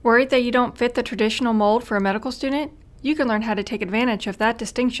Worried that you don't fit the traditional mold for a medical student? You can learn how to take advantage of that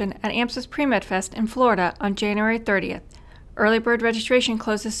distinction at AMSA's Pre-Med Fest in Florida on January 30th. Early bird registration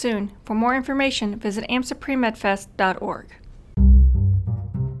closes soon. For more information, visit amsapremedfest.org.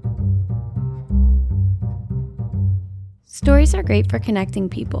 Stories are great for connecting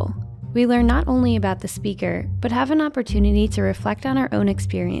people. We learn not only about the speaker, but have an opportunity to reflect on our own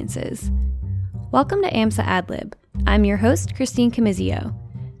experiences. Welcome to AMSA AdLib. I'm your host, Christine Camizio.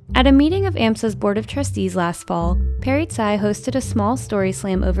 At a meeting of AMSA's Board of Trustees last fall, Perry Tsai hosted a small story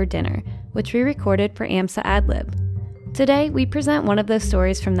slam over dinner, which we recorded for AMSA AdLib. Today, we present one of those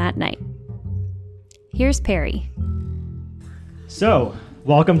stories from that night. Here's Perry. So,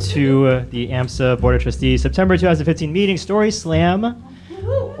 welcome to the AMSA Board of Trustees September 2015 meeting, Story Slam,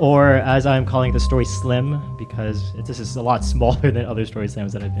 or as I'm calling it, the Story Slim, because this is a lot smaller than other Story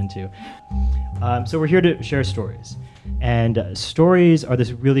Slams that I've been to. So we're here to share stories. And stories are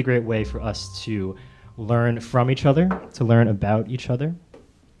this really great way for us to learn from each other, to learn about each other.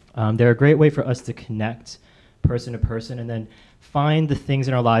 They're a great way for us to connect person to person and then find the things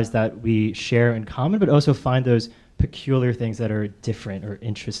in our lives that we share in common, but also find those peculiar things that are different or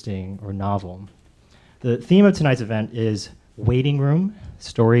interesting or novel. The theme of tonight's event is waiting room,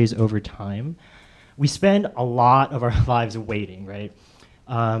 stories over time. We spend a lot of our lives waiting, right?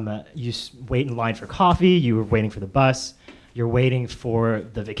 You wait in line for coffee, you're waiting for the bus, you're waiting for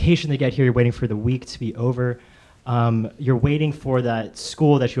the vacation to get here, you're waiting for the week to be over, you're waiting for that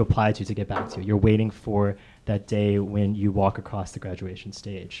school that you applied to get back to, you're waiting for that day when you walk across the graduation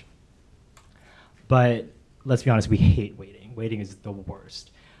stage. But let's be honest, we hate waiting. Waiting is the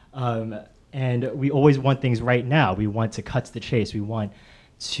worst. And we always want things right now. We want to cut to the chase. We want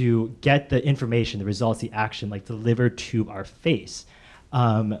to get the information, the results, the action, like delivered to our face.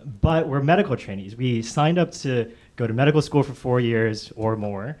 But we're medical trainees. We signed up to go to medical school for 4 years or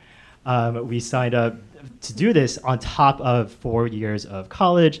more. We signed up to do this on top of 4 years of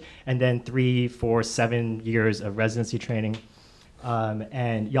college and then 3, 4, 7 years of residency training.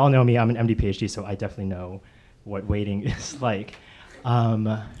 And y'all know me, I'm an MD PhD, so I definitely know what waiting is like.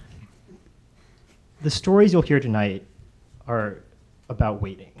 The stories you'll hear tonight are about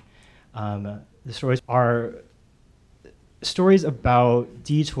waiting. The stories are stories about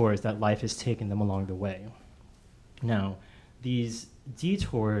detours that life has taken them along the way. Now, these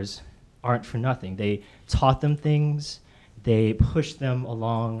detours aren't for nothing. They taught them things, they pushed them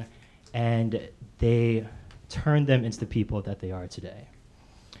along, and they turned them into the people that they are today.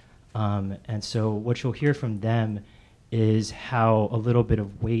 And so what you'll hear from them is how a little bit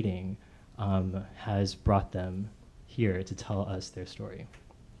of waiting has brought them here to tell us their story.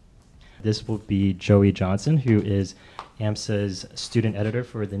 This will be Joey Johnson, who is AMSA's student editor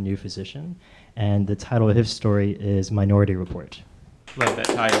for The New Physician, and the title of his story is Minority Report. Love that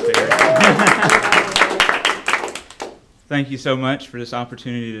title, Perry. Thank you so much for this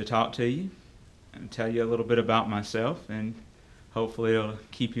opportunity to talk to you and tell you a little bit about myself, and hopefully it'll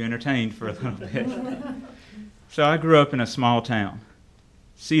keep you entertained for a little bit. So I grew up in a small town,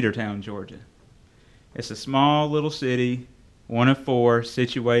 Cedartown, Georgia. It's a small little city, one of 4,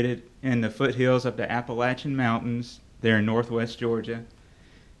 situated in the foothills of the Appalachian Mountains there in northwest Georgia.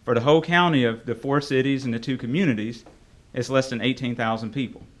 For the whole county of the 4 cities and the 2 communities, it's less than 18,000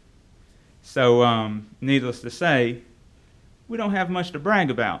 people. So needless to say, we don't have much to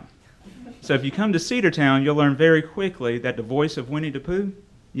brag about. So if you come to Cedartown, you'll learn very quickly that the voice of Winnie the Pooh,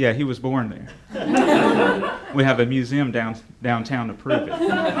 yeah, he was born there. We have a museum downtown to prove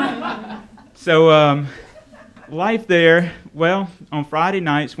it. So life there, well, on Friday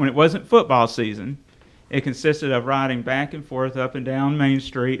nights when it wasn't football season, it consisted of riding back and forth up and down Main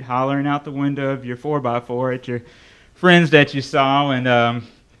Street, hollering out the window of your 4x4 at your friends that you saw, and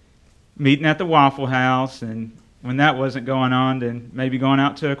meeting at the Waffle House, and when that wasn't going on, then maybe going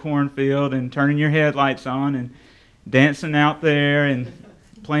out to a cornfield and turning your headlights on and dancing out there and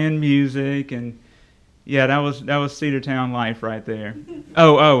playing music, and yeah, that was Cedartown life right there.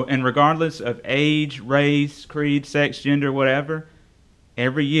 Oh, and regardless of age, race, creed, sex, gender, whatever,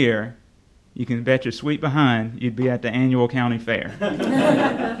 every year you can bet your sweet behind you'd be at the annual county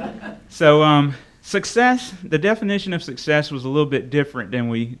fair. So success, the definition of success was a little bit different than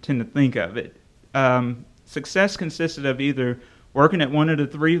we tend to think of it. Success consisted of either working at one of the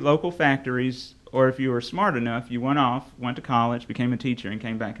 3 local factories, or if you were smart enough, you went to college, became a teacher, and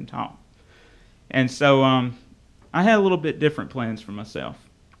came back and taught. And so I had a little bit different plans for myself.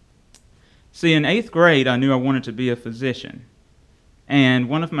 See, in 8th grade, I knew I wanted to be a physician. And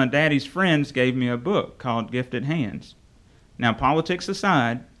one of my daddy's friends gave me a book called Gifted Hands. Now, politics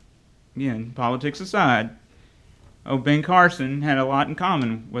aside, Ben Carson had a lot in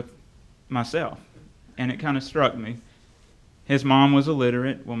common with myself, and it kind of struck me. His mom was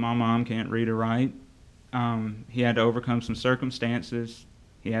illiterate. Well, my mom can't read or write. He had to overcome some circumstances.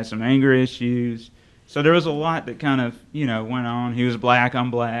 He had some anger issues. So there was a lot that kind of, went on. He was black, I'm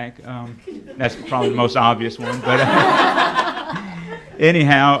black. That's probably the most obvious one. But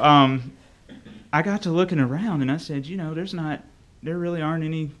anyhow, I got to looking around, and I said, there really aren't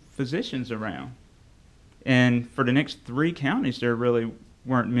any physicians around. And for the next 3 counties, there really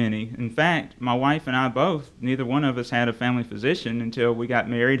weren't many. In fact, my wife and I both, neither one of us had a family physician until we got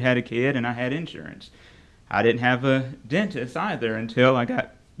married, had a kid, and I had insurance. I didn't have a dentist either until I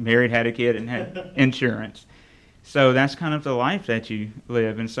got married, had a kid, and had insurance. So that's kind of the life that you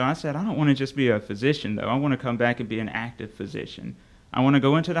live. And so I said, I don't want to just be a physician, though. I want to come back and be an active physician. I want to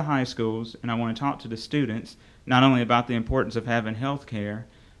go into the high schools, and I want to talk to the students, not only about the importance of having health care,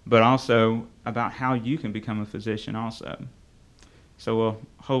 but also about how you can become a physician also. So we'll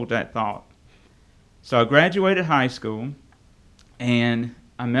hold that thought. So I graduated high school, and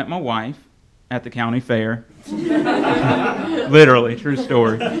I met my wife at the county fair. Literally, true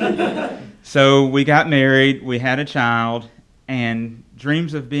story. So we got married, we had a child, and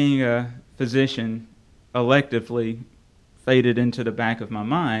dreams of being a physician electively faded into the back of my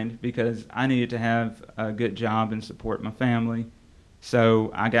mind because I needed to have a good job and support my family. So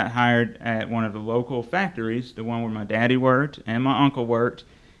I got hired at one of the local factories, the one where my daddy worked and my uncle worked,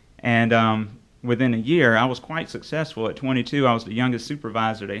 and within a year I was quite successful. At 22, I was the youngest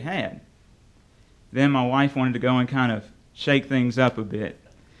supervisor they had. Then my wife wanted to go and kind of shake things up a bit.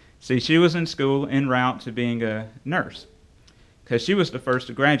 See, she was in school en route to being a nurse because she was the first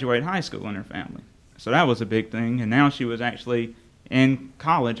to graduate high school in her family. So that was a big thing, and now she was actually in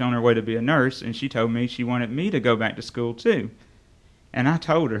college on her way to be a nurse, and she told me she wanted me to go back to school too. And I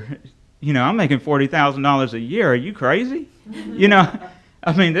told her, I'm making $40,000 a year. Are you crazy?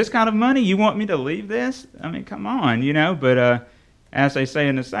 This kind of money, you want me to leave this? Come on, But as they say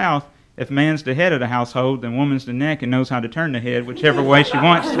in the South, if man's the head of the household, then woman's the neck and knows how to turn the head whichever way she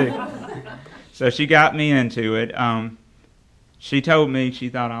wants to. So she got me into it. She told me she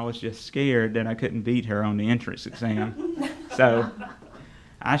thought I was just scared that I couldn't beat her on the entrance exam. So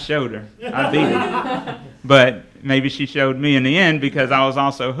I showed her. I beat her. But maybe she showed me in the end because I was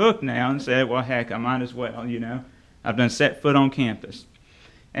also hooked now and said, well, heck, I might as well, I've done set foot on campus.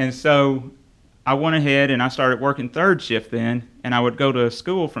 And so I went ahead and I started working third shift then, and I would go to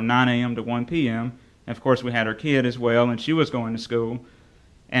school from 9 a.m. to 1 p.m. And of course, we had our kid as well, and she was going to school.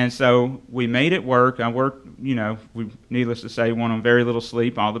 And so we made it work. I worked, needless to say, went on very little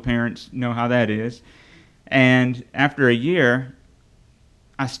sleep. All the parents know how that is. And after a year,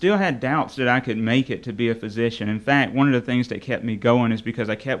 I still had doubts that I could make it to be a physician. In fact, one of the things that kept me going is because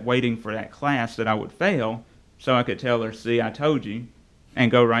I kept waiting for that class that I would fail so I could tell her, see, I told you, and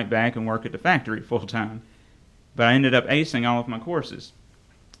go right back and work at the factory full time. But I ended up acing all of my courses.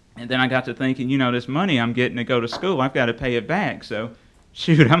 And then I got to thinking, this money I'm getting to go to school, I've got to pay it back. So,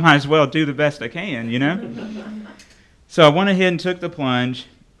 shoot, I might as well do the best I can, So I went ahead and took the plunge,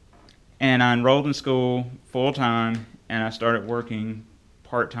 and I enrolled in school full time, and I started working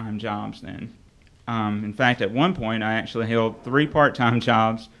part-time jobs then. In fact, at one point, I actually held 3 part-time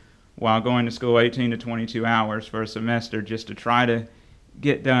jobs while going to school 18 to 22 hours for a semester just to try to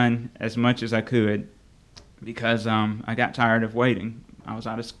get done as much as I could because I got tired of waiting. I was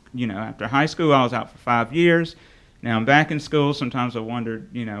out of, after high school, I was out for 5 years. Now I'm back in school. Sometimes I wondered,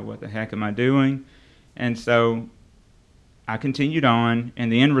 what the heck am I doing? And so I continued on,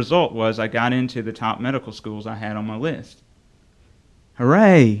 and the end result was I got into the top medical schools I had on my list.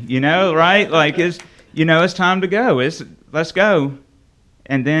 Hooray, right? Like it's time to go. Let's go.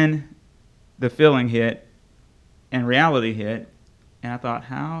 And then the feeling hit and reality hit. And I thought,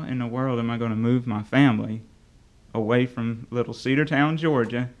 how in the world am I going to move my family away from little Cedartown,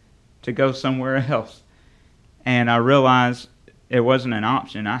 Georgia, to go somewhere else? And I realized it wasn't an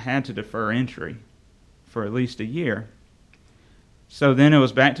option. I had to defer entry for at least a year. So then it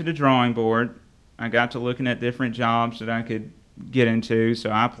was back to the drawing board. I got to looking at different jobs that I could get into. So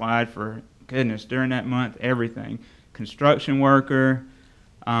I applied for, during that month, everything. Construction worker,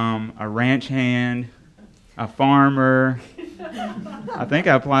 a ranch hand, a farmer. I think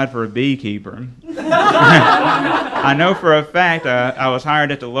I applied for a beekeeper. I know for a fact I was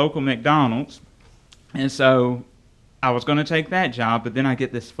hired at the local McDonald's, and so I was going to take that job, but then I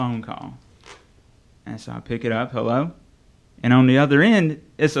get this phone call. And so I pick it up, hello, and on the other end,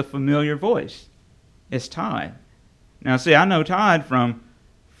 it's a familiar voice. It's Todd. Now, see, I know Todd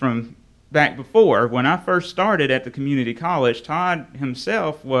from back before. When I first started at the community college, Todd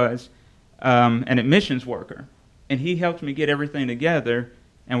himself was an admissions worker. And he helped me get everything together,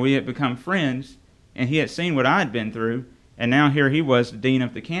 and we had become friends, and he had seen what I had been through, and now here he was, the dean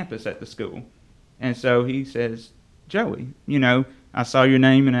of the campus at the school. And so he says, Joey, I saw your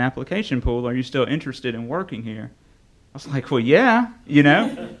name in an application pool. Are you still interested in working here? I was like, well, yeah,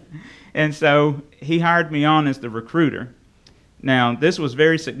 And so he hired me on as the recruiter. Now, this was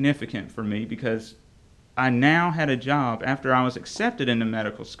very significant for me because I now had a job after I was accepted into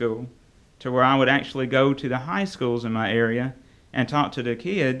medical school to where I would actually go to the high schools in my area and talk to the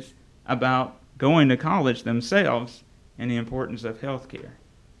kids about going to college themselves and the importance of health care.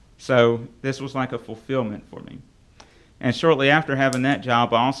 So this was like a fulfillment for me. And shortly after having that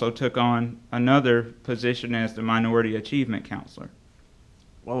job, I also took on another position as the Minority Achievement Counselor.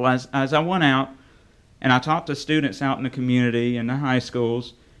 Well, as I went out and I talked to students out in the community and the high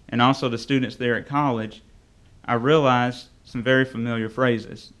schools and also the students there at college, I realized some very familiar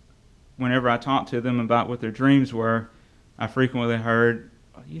phrases. Whenever I talked to them about what their dreams were, I frequently heard,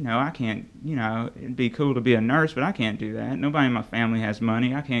 I can't, it'd be cool to be a nurse, but I can't do that. Nobody in my family has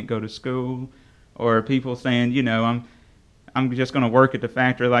money. I can't go to school. Or people saying, I'm just going to work at the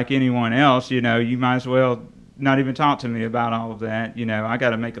factory like anyone else. You might as well not even talk to me about all of that. I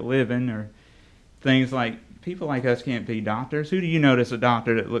got to make a living. Or things like, people like us can't be doctors. Who do you know that's a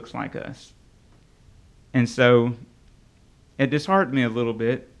doctor that looks like us? And so it disheartened me a little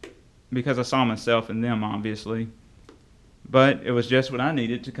bit because I saw myself in them, obviously. But it was just what I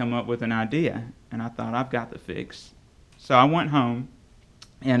needed to come up with an idea. And I thought, I've got the fix. So I went home,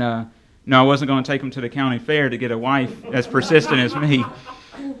 and no, I wasn't going to take them to the county fair to get a wife as persistent as me,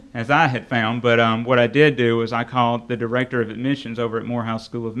 as I had found. But what I did do was I called the director of admissions over at Morehouse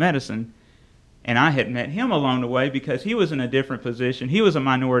School of Medicine, and I had met him along the way because he was in a different position. He was a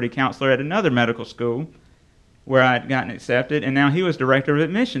minority counselor at another medical school where I had gotten accepted, and now he was director of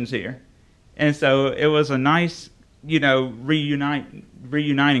admissions here. And so it was a nice, reuniting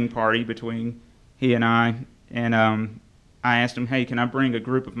party between he and I. And I asked him, hey, can I bring a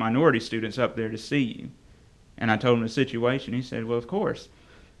group of minority students up there to see you? And I told him the situation. He said, well, of course.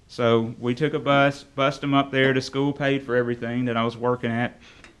 So we took a bus, bussed them up there. The school paid for everything that I was working at.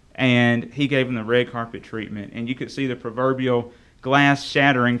 And he gave them the red carpet treatment. And you could see the proverbial glass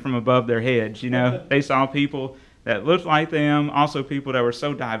shattering from above their heads. They saw people that looked like them, also people that were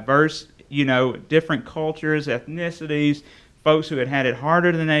so diverse, different cultures, ethnicities, folks who had it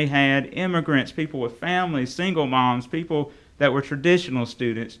harder than they had, immigrants, people with families, single moms, people that were traditional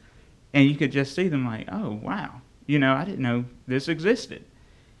students. And you could just see them like, oh, wow, I didn't know this existed.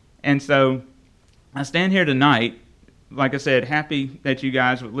 And so I stand here tonight, like I said, happy that you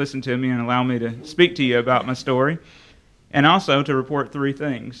guys would listen to me and allow me to speak to you about my story, and also to report 3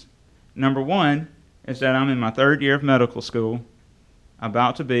 things. Number 1 is that I'm in my 3rd year of medical school,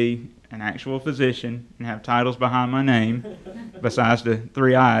 about to be an actual physician and have titles behind my name, besides the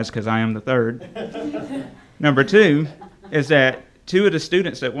 3 I's because I am the 3rd. Number 2 is that 2 of the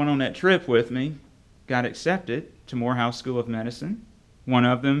students that went on that trip with me got accepted to Morehouse School of Medicine. One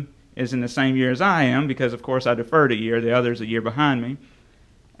of them is in the same year as I am because, of course, I deferred a year. The other's a year behind me.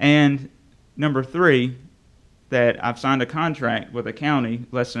 And number 3, that I've signed a contract with a county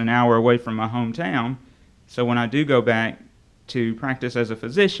less than an hour away from my hometown. So when I do go back to practice as a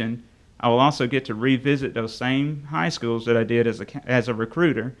physician, I will also get to revisit those same high schools that I did as a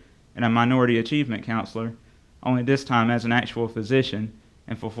recruiter and a minority achievement counselor, only this time as an actual physician,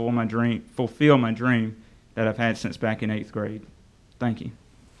 and fulfill my dream that I've had since back in 8th grade. Thank you.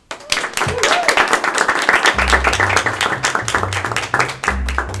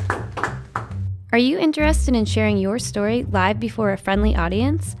 Are you interested in sharing your story live before a friendly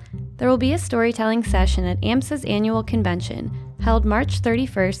audience? There will be a storytelling session at AMSA's annual convention, held March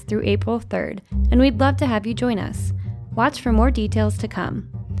 31st through April 3rd, and we'd love to have you join us. Watch for more details to come.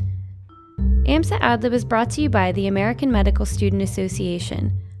 AMSA AdLib is brought to you by the American Medical Student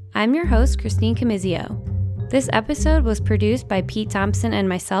Association. I'm your host, Christine Camizio. This episode was produced by Pete Thompson and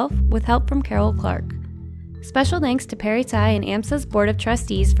myself, with help from Carol Clark. Special thanks to Perry Ty and AMSA's Board of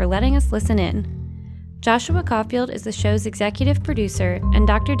Trustees for letting us listen in. Joshua Caulfield is the show's executive producer, and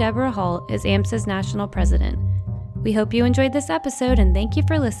Dr. Deborah Hall is AMSA's national president. We hope you enjoyed this episode, and thank you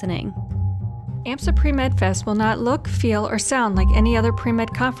for listening. AMSA Pre-Med Fest will not look, feel, or sound like any other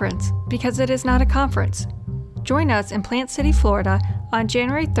pre-med conference because it is not a conference. Join us in Plant City, Florida on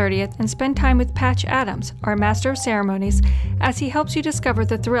January 30th and spend time with Patch Adams, our Master of Ceremonies, as he helps you discover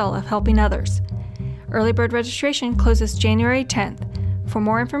the thrill of helping others. Early bird registration closes January 10th. For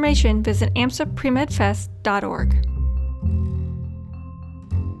more information, visit amsapremedfest.org.